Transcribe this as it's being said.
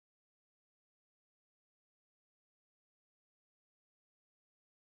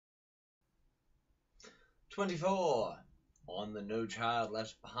24. On the No Child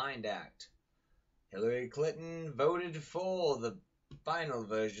Left Behind Act. Hillary Clinton voted for the final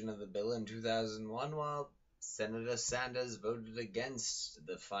version of the bill in 2001, while Senator Sanders voted against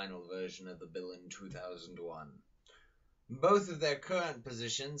the final version of the bill in 2001. Both of their current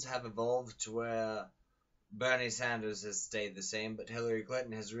positions have evolved to where Bernie Sanders has stayed the same, but Hillary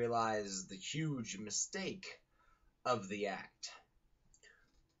Clinton has realized the huge mistake of the act.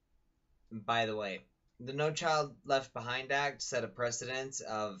 By the way, the No Child Left Behind Act set a precedent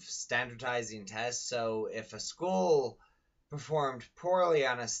of standardizing tests, so if a school performed poorly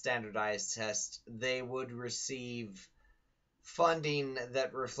on a standardized test, they would receive funding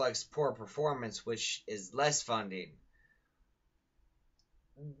that reflects poor performance, which is less funding.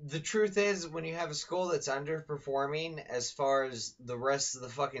 The truth is, when you have a school that's underperforming as far as the rest of the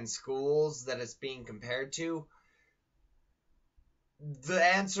fucking schools that it's being compared to, the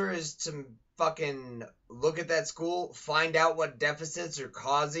answer is to fucking look at that school, find out what deficits are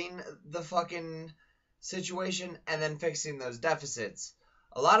causing the fucking situation, and then fixing those deficits.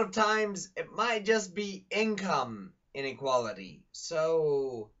 A lot of times, it might just be income inequality.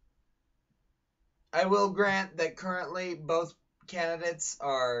 So, I will grant that currently both candidates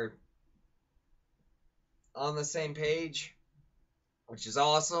are on the same page, which is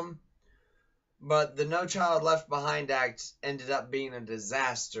awesome. But the No Child Left Behind Act ended up being a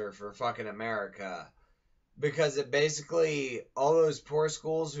disaster for fucking America. Because it basically, all those poor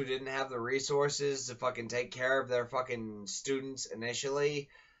schools who didn't have the resources to fucking take care of their fucking students initially,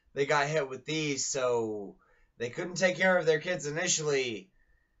 they got hit with these, so they couldn't take care of their kids initially.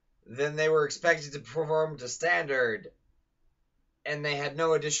 Then they were expected to perform to standard, and they had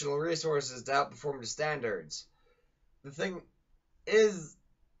no additional resources to help perform to standards. The thing is,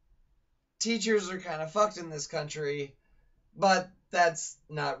 teachers are kind of fucked in this country, but that's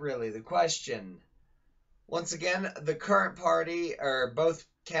not really the question. Once again, the current party, or both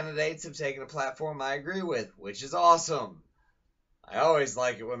candidates, have taken a platform I agree with, which is awesome. I always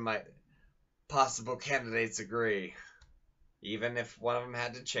like it when my possible candidates agree. Even if one of them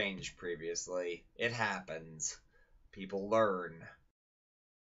had to change previously. It happens. People learn.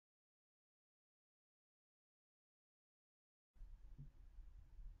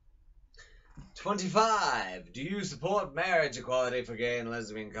 "25. Do you support marriage equality for gay and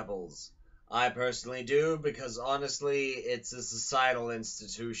lesbian couples?" I personally do, because honestly, it's a societal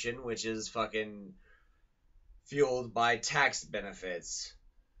institution which is fucking fueled by tax benefits.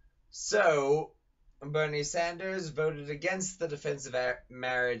 So, Bernie Sanders voted against the Defense of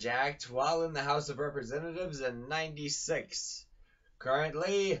Marriage Act while in the House of Representatives in '96.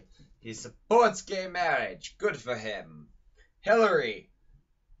 Currently, he supports gay marriage. Good for him. Hillary,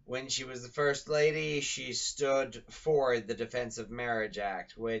 when she was the First Lady, she stood for the Defense of Marriage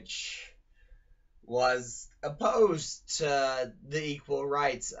Act, which was opposed to the equal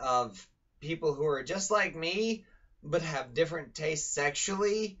rights of people who are just like me, but have different tastes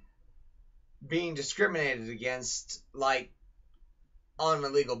sexually, being discriminated against, like, on a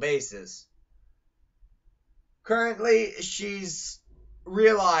legal basis. Currently, she's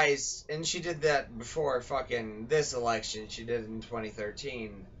realized, and she did that before fucking this election, she did it in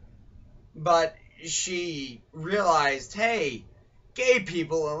 2013, but she realized, hey, gay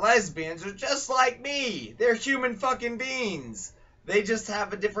people and lesbians are just like me. They're human fucking beings. They just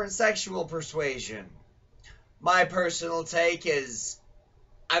have a different sexual persuasion. My personal take is,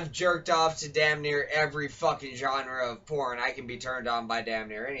 I've jerked off to damn near every fucking genre of porn. I can be turned on by damn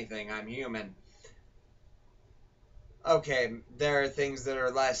near anything. I'm human. Okay, there are things that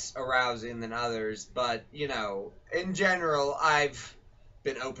are less arousing than others, but, you know, in general, I've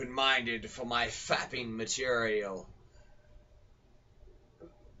been open-minded for my fapping material.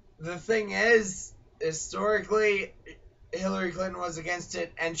 The thing is, historically, Hillary Clinton was against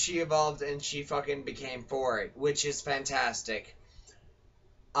it, and she evolved, and she fucking became for it, which is fantastic.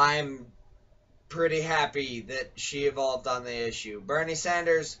 I'm pretty happy that she evolved on the issue. Bernie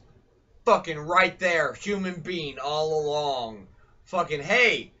Sanders, fucking right there, human being all along. Fucking,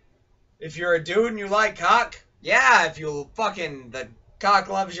 hey, if you're a dude and you like cock, yeah, if you fucking, the cock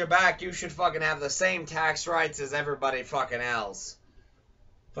loves you back, you should fucking have the same tax rights as everybody fucking else.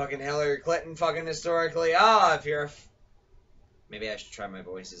 Fucking Hillary Clinton, fucking historically, if you're maybe I should try my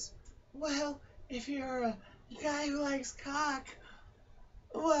voices. Well, if you're a guy who likes cock,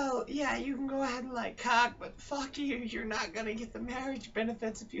 well, yeah, you can go ahead and like cock, but fuck you, you're not gonna get the marriage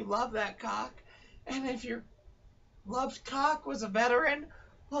benefits if you love that cock. And if your loved cock was a veteran,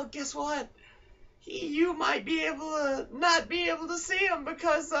 well, guess what? You might be able to not be able to see him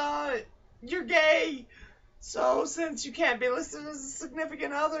because, you're gay. So, since you can't be listed as a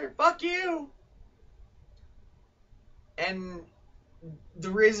significant other, fuck you. And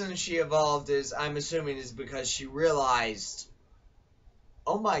the reason she evolved is, I'm assuming, is because she realized,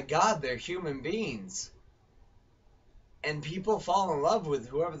 oh my god, they're human beings. And people fall in love with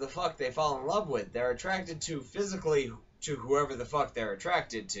whoever the fuck they fall in love with. They're attracted to physically to whoever the fuck they're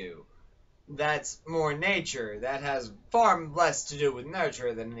attracted to. That's more nature. That has far less to do with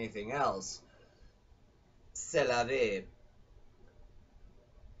nurture than anything else. C'est la vie.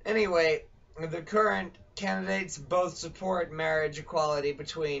 Anyway, the current candidates both support marriage equality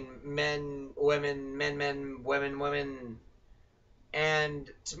between men, women, men, women, women. And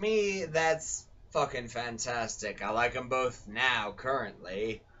to me, that's fucking fantastic. I like them both now,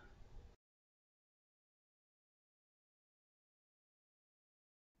 currently.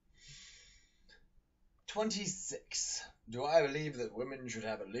 26. Do I believe that women should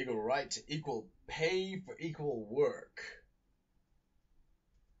have a legal right to equal pay for equal work?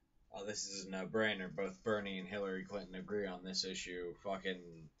 Oh, this is a no-brainer. Both Bernie and Hillary Clinton agree on this issue. Fucking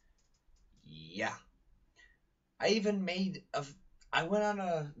yeah. I even made a. I went on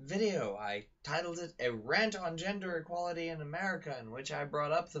a video. I titled it "A Rant on Gender Equality in America," in which I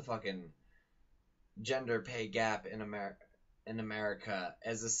brought up the fucking gender pay gap in America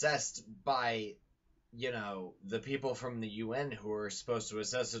as assessed by, you know, the people from the UN who are supposed to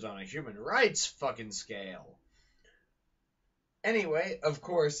assess it on a human rights fucking scale. Anyway, of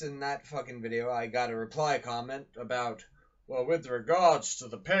course, in that fucking video, I got a reply comment about, well, with regards to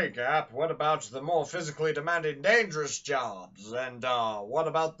the pay gap, what about the more physically demanding, dangerous jobs? And, what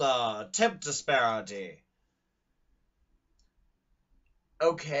about the tip disparity?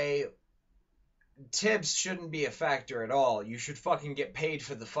 Okay, tips shouldn't be a factor at all. You should fucking get paid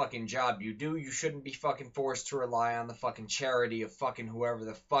for the fucking job you do. You shouldn't be fucking forced to rely on the fucking charity of fucking whoever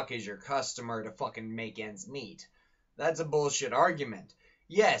the fuck is your customer to fucking make ends meet. That's a bullshit argument.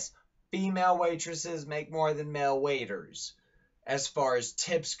 Yes, female waitresses make more than male waiters. As far as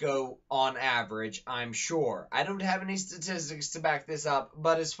tips go, on average, I'm sure. I don't have any statistics to back this up,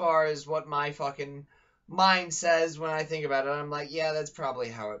 but as far as what my fucking mind says when I think about it, I'm like, yeah, that's probably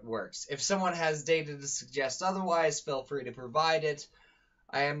how it works. If someone has data to suggest otherwise, feel free to provide it.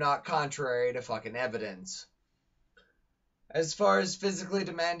 I am not contrary to fucking evidence. As far as physically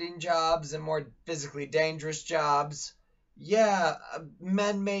demanding jobs and more physically dangerous jobs, yeah,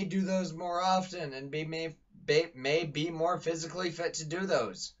 men may do those more often and may be more physically fit to do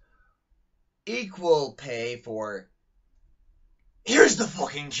those. Equal pay for, here's the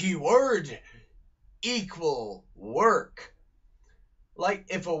fucking key word, equal work. Like,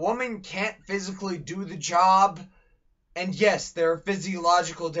 if a woman can't physically do the job, and yes, there are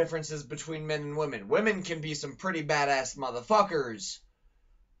physiological differences between men and women. Women can be some pretty badass motherfuckers,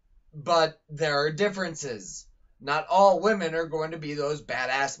 but there are differences. Not all women are going to be those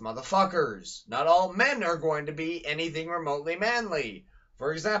badass motherfuckers. Not all men are going to be anything remotely manly.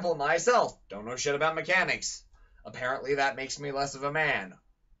 For example, myself, don't know shit about mechanics. Apparently that makes me less of a man.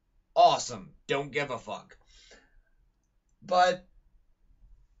 Awesome. Don't give a fuck. But,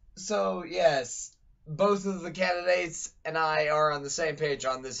 so, yes, both of the candidates and I are on the same page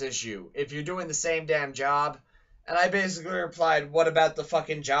on this issue. If you're doing the same damn job, and I basically replied, what about the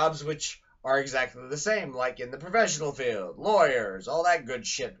fucking jobs which are exactly the same, like in the professional field, lawyers, all that good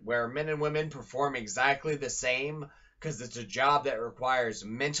shit, where men and women perform exactly the same, because it's a job that requires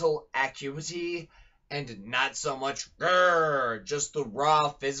mental acuity and not so much just the raw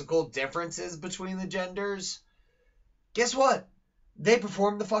physical differences between the genders. Guess what? They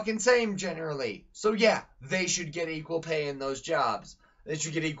perform the fucking same generally. So yeah, they should get equal pay in those jobs. They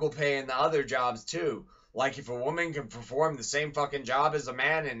should get equal pay in the other jobs too. Like, if a woman can perform the same fucking job as a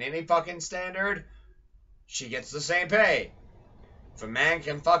man in any fucking standard, she gets the same pay. If a man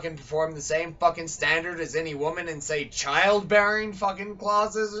can fucking perform the same fucking standard as any woman in, say, childbearing fucking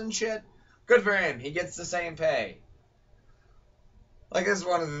clauses and shit, good for him. He gets the same pay. Like, this is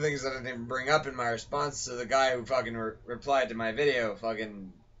one of the things I didn't even bring up in my response to the guy who fucking replied to my video.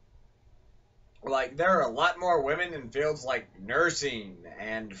 Fucking, like, there are a lot more women in fields like nursing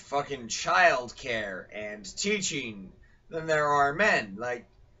and fucking childcare and teaching than there are men. Like,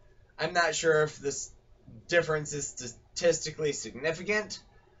 I'm not sure if this difference is statistically significant.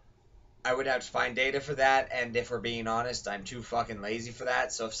 I would have to find data for that, and if we're being honest, I'm too fucking lazy for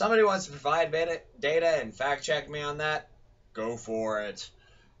that. So if somebody wants to provide data and fact check me on that, go for it.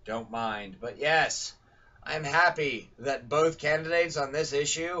 Don't mind. But yes, I'm happy that both candidates on this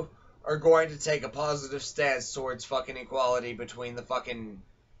issue are going to take a positive stance towards fucking equality between the fucking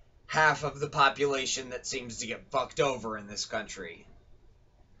half of the population that seems to get fucked over in this country.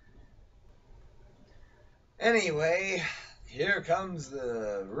 Anyway, here comes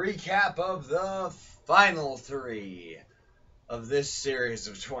the recap of the final three. of this series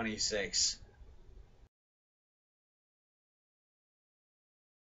of 26.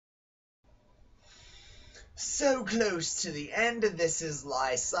 So close to the end, this is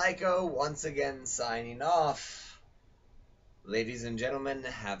Lie Psycho once again signing off. Ladies and gentlemen,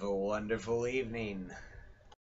 have a wonderful evening.